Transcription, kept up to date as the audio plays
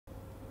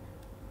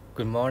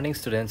Good morning,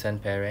 students and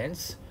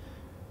parents.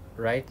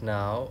 Right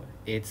now,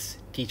 it's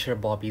Teacher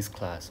Bobby's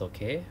class,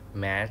 okay?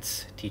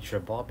 Maths Teacher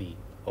Bobby,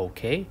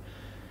 okay?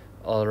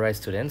 Alright,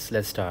 students,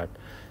 let's start.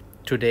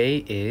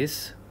 Today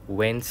is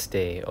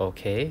Wednesday,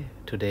 okay?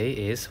 Today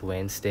is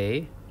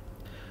Wednesday,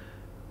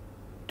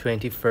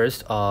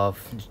 21st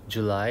of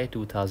July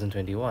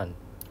 2021,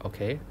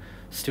 okay?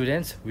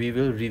 Students, we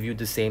will review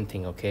the same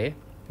thing, okay?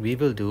 We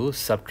will do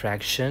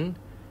subtraction,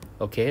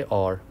 okay,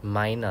 or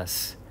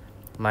minus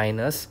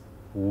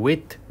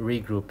with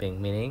regrouping,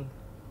 meaning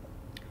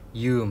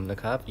you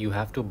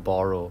have to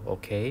borrow,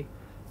 okay?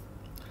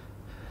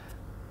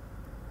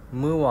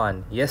 Move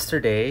on.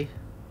 Yesterday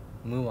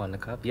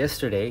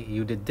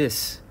you did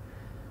this.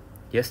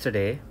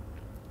 Yesterday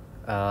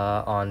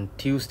on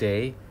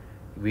Tuesday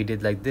we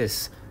did like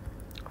this: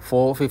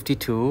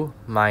 452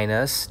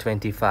 minus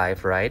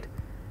 25, right?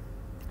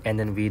 And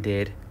then we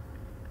did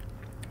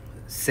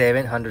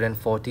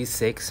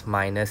 746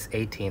 minus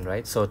 18,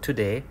 right? So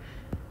today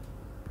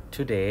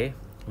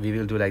we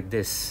will do like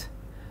this: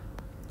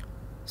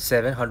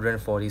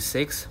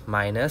 746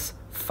 minus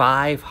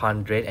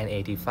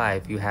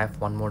 585. You have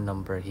one more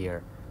number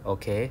here,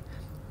 okay?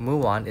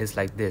 Move on is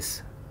like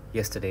this.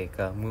 Yesterday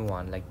move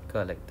on like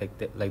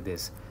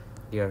this.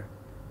 Here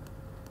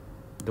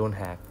don't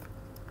have,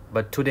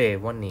 but today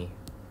one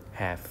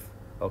have,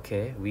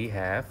 okay? We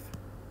have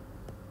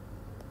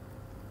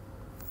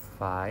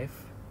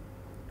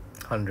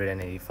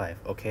 585,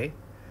 okay?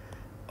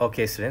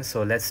 Okay, students,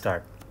 so let's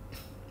start.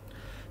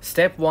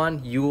 Step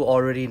 1, you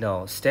already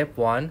know. Step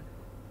 1,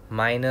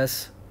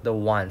 minus the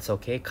ones,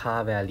 okay?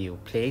 Ka value,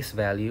 place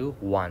value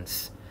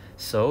ones.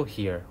 So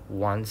here,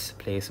 ones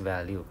place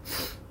value,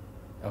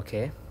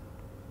 okay?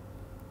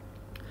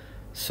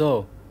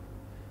 So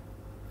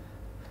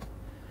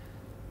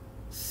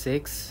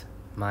 6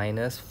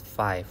 minus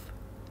 5.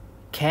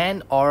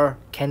 Can or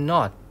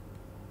cannot?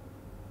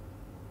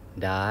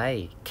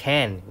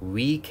 Can.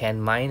 We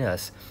can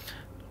minus.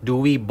 Do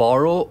we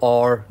borrow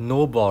or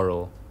no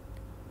borrow?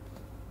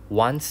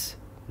 Once,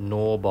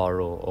 no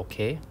borrow,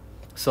 okay?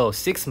 So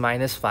 6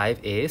 minus 5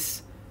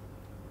 is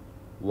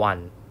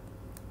 1,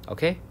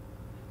 okay?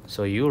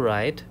 So you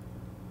write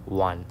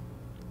 1.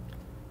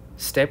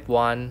 Step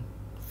 1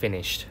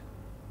 finished,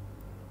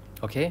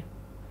 okay?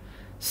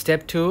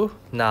 Step 2,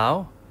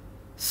 now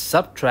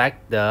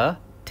subtract the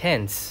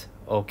tens,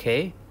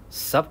 okay?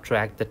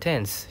 Subtract the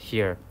tens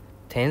here.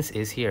 Tens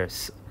is here,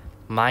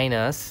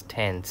 minus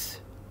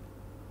tens.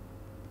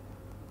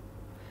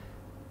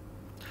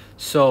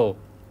 So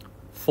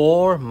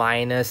 4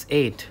 minus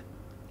 8.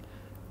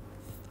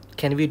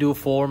 Can we do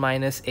 4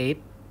 minus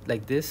 8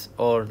 like this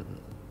or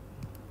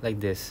like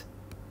this?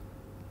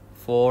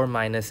 4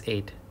 minus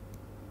 8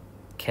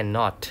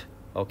 cannot,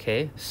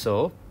 okay?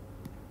 So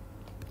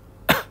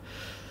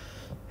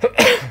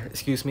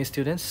excuse me,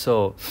 students.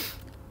 So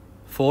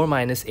 4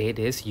 minus 8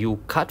 is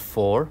you cut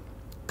 4,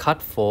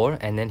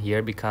 and then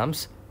here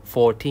becomes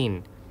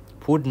 14.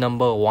 Put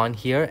number 1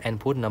 here and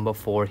put number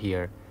 4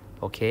 here,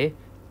 okay?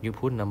 You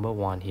put number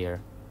 1 here,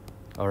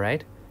 all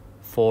right?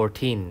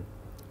 14,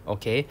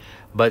 okay?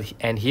 But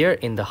and here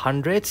in the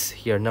hundreds,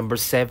 here number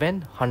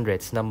 7,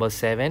 hundreds, number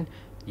 7,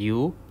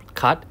 you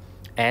cut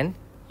and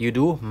you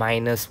do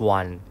minus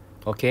 1,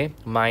 okay?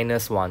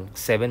 Minus 1.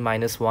 7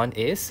 minus 1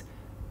 is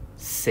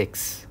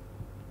 6,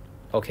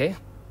 okay?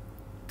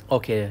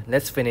 Okay,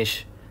 let's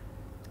finish.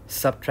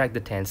 Subtract the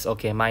tens,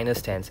 okay?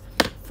 Minus tens.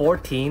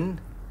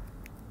 14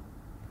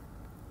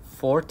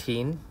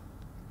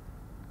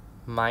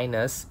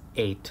 minus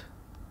 8.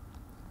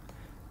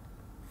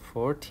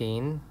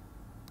 14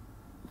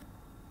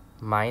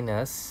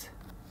 minus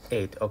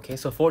 8, okay?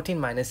 So 14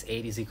 minus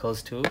 8 is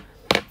equals to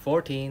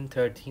 14,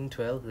 13,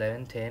 12,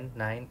 11, 10,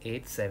 9,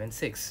 8, 7,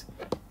 6.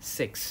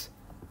 6,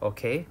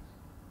 okay?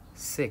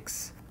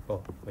 6.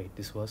 Oh, wait,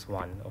 this was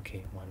 1,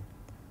 okay, 1.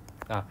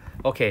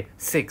 Okay,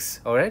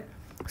 6, all right?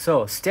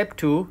 So step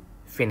 2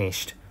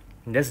 finished.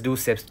 Let's do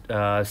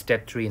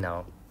step 3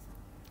 now.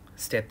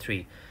 Step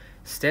 3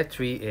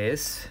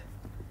 is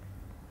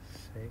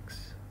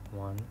 6,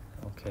 1,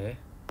 okay?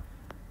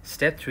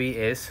 Step 3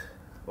 is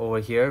over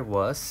here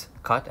was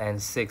cut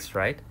and 6,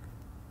 right?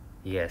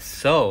 Yes.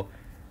 So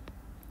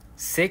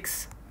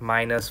 6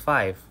 minus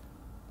 5.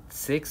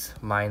 6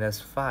 minus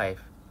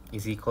 5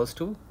 is equals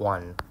to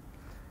 1.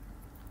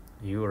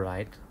 You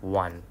write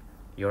 1.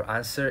 Your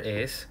answer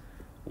is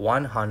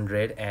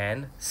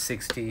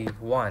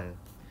 161.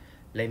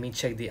 Let me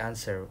check the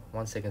answer.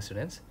 1 second,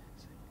 students.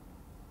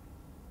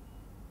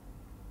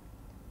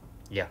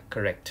 Yeah,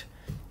 correct.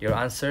 Your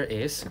answer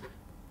is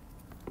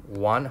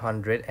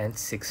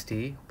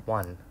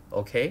 161,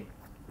 okay?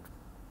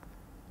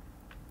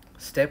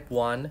 Step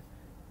 1,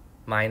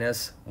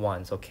 minus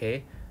ones,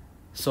 okay?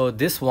 So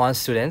this one,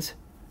 students,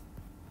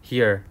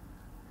 here,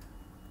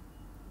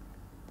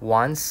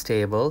 ones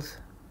tables,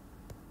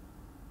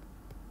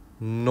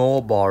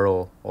 no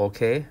borrow,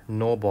 okay?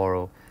 No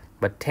borrow.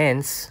 But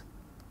tens,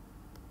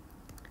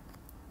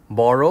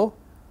 borrow,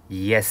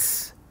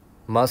 yes,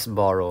 must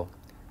borrow.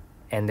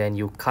 And then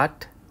you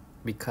cut,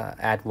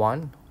 add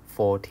 1,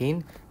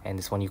 14, and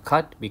this one you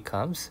cut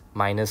becomes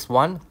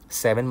 -1.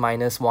 7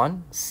 minus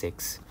 1,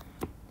 6.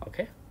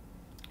 Okay.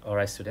 All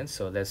right, students,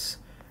 so let's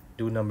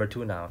do number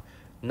 2 now.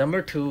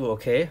 Number 2,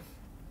 okay,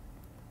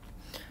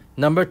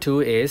 number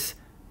 2 is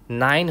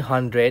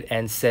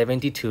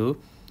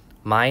 972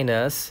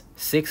 minus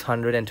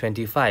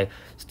 625.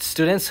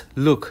 Students,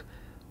 look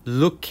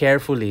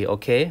carefully,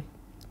 okay?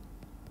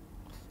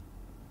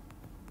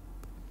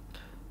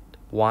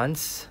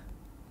 Ones,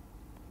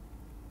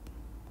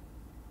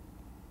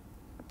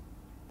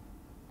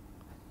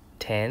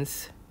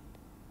 tens,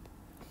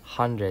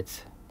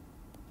 hundreds.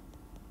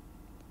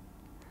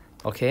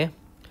 Okay,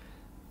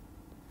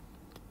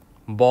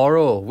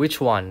 borrow,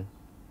 which one?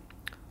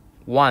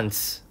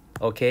 Ones.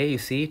 Okay, you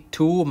see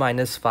 2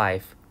 minus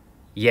 5,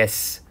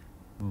 yes,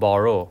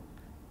 borrow.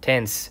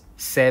 Tens,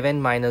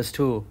 7 minus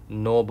 2,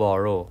 no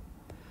borrow.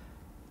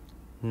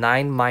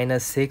 9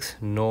 minus 6,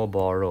 no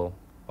borrow.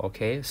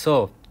 Okay,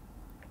 so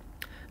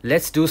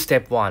let's do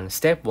step 1.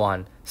 Step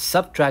 1,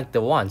 subtract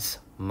the ones,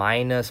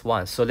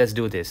 -1. So let's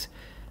do this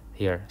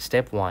here.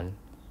 Step 1,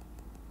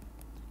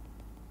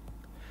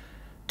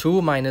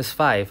 2 minus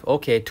 5.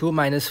 Okay, 2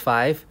 minus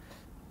 5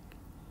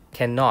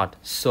 cannot.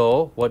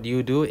 So what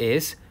you do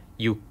is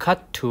you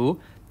cut 2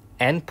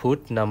 and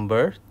put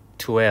number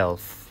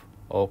 12.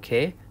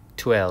 Okay,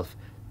 12.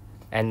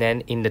 And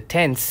then in the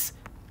tens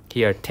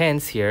here,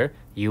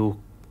 you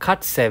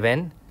cut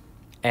 7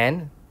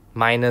 and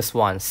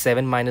 -1.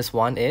 7 minus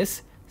 1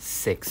 is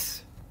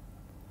 6.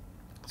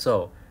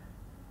 So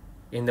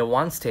in the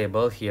ones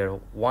table here,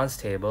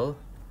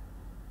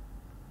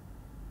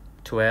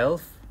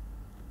 12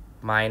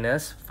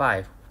 minus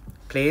 5.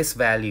 Place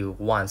value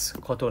once.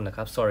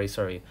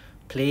 Sorry.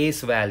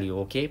 Place value,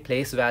 okay?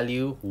 Place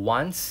value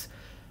once.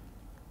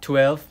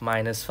 12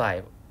 minus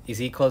 5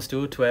 is equals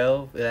to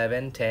 12,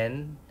 11,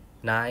 10,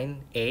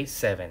 9, 8,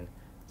 7.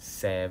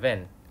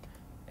 7.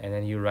 And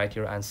then you write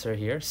your answer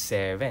here,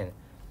 7.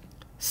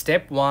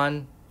 Step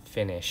 1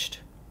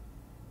 finished.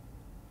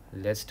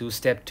 Let's do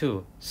step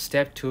 2.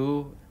 Step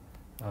 2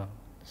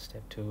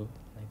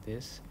 like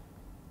this,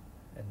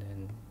 and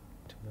then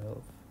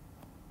 12.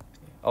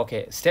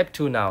 Okay, step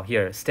 2 now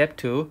here. Step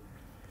 2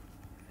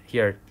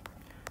 here.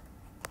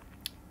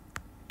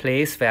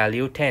 Place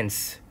value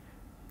tens.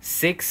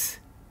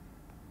 6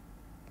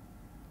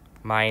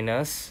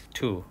 minus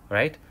 2,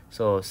 right?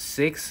 So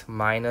 6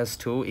 minus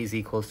 2 is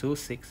equals to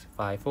 6,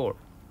 5, 4.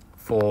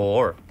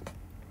 4.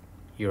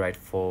 You write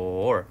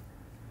 4.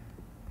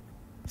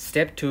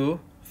 Step 2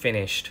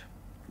 finished.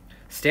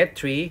 Step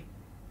 3,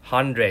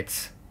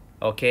 hundreds.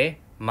 Okay,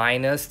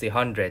 minus the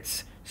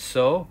hundreds.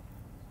 So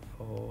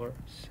 4,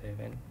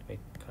 7, wait,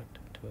 cut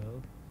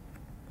 12,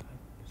 cut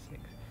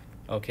 6.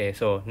 Okay,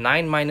 so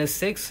 9 minus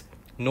 6,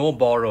 no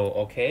borrow,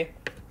 okay?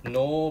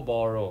 No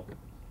borrow.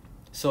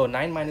 So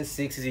 9 minus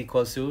 6 is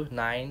equals to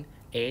 9,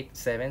 8,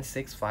 7,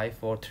 6, 5,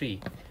 4, 3.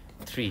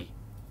 3.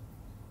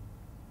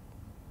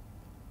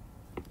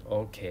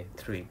 Okay,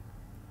 3.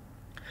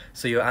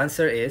 So your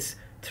answer is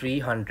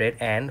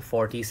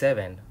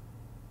 347.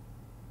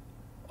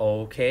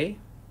 Okay.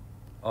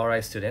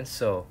 Alright, students,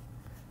 so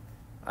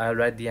I'll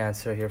write the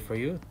answer here for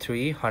you.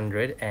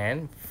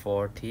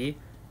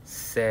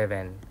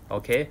 347.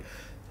 Okay.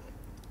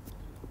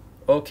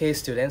 Okay,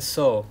 students,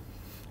 so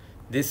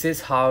this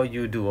is how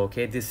you do,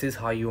 okay? This is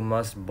how you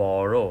must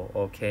borrow,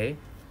 okay?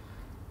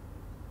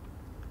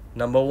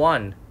 Number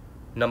one,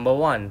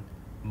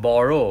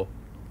 borrow.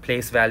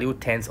 Place value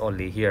tens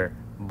only here.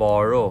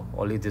 Borrow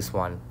only this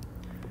one.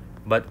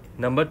 But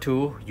number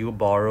 2, you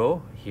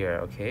borrow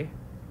here, okay?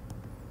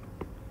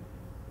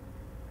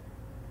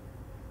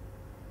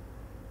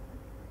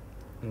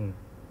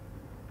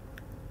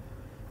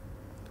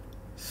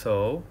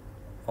 So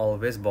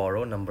always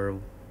borrow number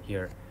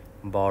here.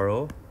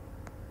 Borrow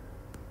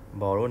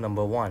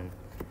number 1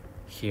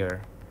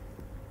 here.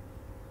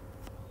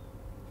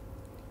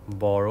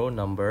 Borrow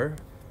number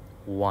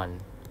 1,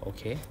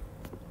 okay?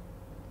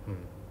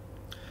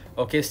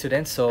 Okay,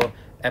 students, so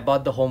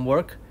about the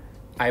homework,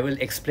 I will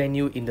explain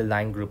you in the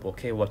line group,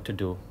 okay, what to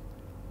do.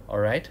 All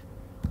right,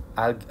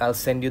 I'll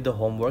send you the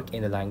homework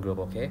in the line group,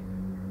 okay?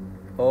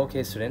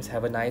 Okay, students,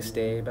 have a nice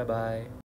day. Bye bye.